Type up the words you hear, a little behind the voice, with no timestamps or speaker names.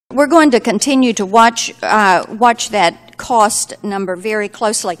We're going to continue to watch that cost number very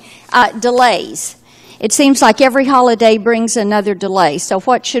closely. Delays. It seems like every holiday brings another delay. So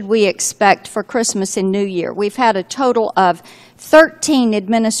what should we expect for Christmas and New Year? We've had a total of 13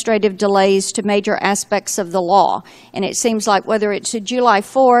 administrative delays to major aspects of the law. And it seems like whether it's July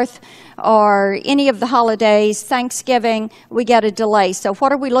 4th or any of the holidays, Thanksgiving, we get a delay. So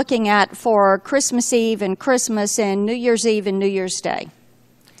what are we looking at for Christmas Eve and Christmas and New Year's Eve and New Year's Day?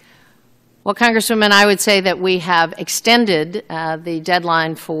 Well, Congresswoman, I would say that we have extended the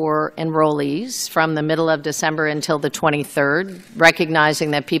deadline for enrollees from the middle of December until the 23rd, recognizing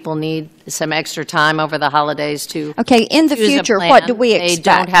that people need some extra time over the holidays to Okay, in the future, what do we expect? They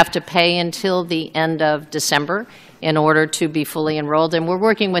don't have to pay until the end of December in order to be fully enrolled, and we're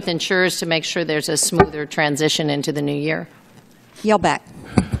working with insurers to make sure there's a smoother transition into the new year. Yield back.